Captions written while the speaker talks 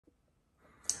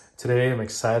Today, I'm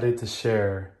excited to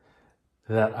share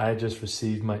that I just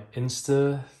received my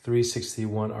Insta360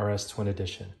 One RS Twin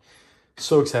Edition.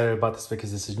 So excited about this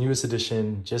because this is the newest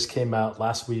edition, just came out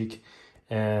last week,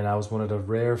 and I was one of the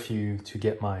rare few to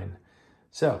get mine.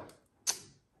 So,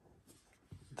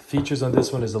 the features on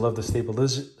this one is I love the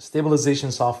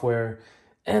stabilization software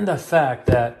and the fact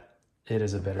that it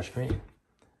is a better screen.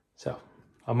 So,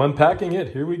 I'm unpacking it.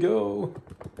 Here we go.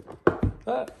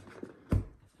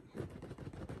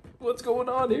 What's going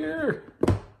on here?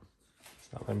 It's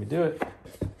not letting me do it.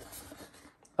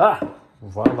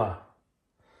 Voila.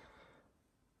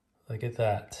 Look at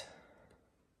that.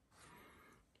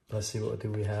 Let's see, what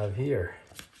do we have here?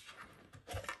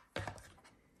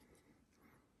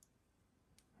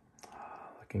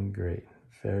 Looking great.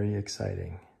 Very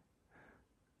exciting.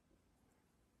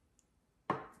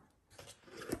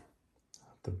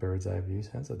 The bird's eye view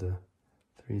sense of the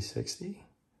 360.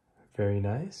 Very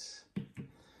nice.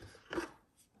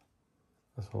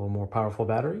 That's a little more powerful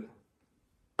battery.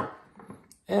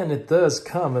 And it does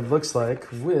come, it looks like,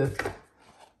 with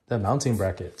the mounting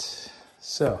bracket.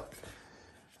 So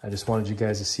I just wanted you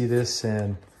guys to see this,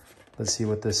 and let's see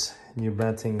what this new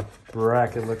mounting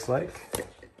bracket looks like.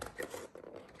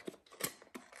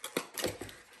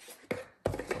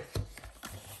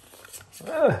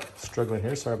 Struggling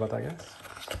here, sorry about that, guys.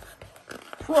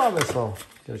 Promise I'll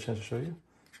get a chance to show you.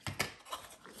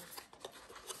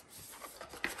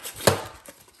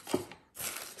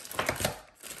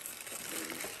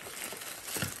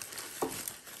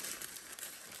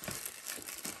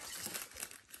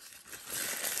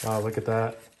 Wow, look at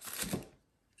that.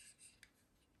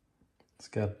 It's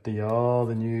got all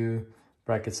the new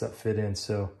brackets that fit in.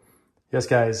 So yes,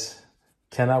 guys,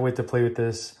 cannot wait to play with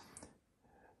this.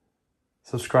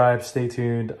 Subscribe, stay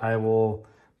tuned. I will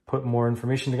put more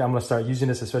information together. I'm gonna start using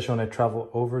this, especially when I travel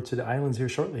over to the islands here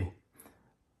shortly.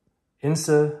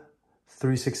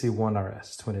 Insta360 One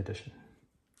RS Twin Edition.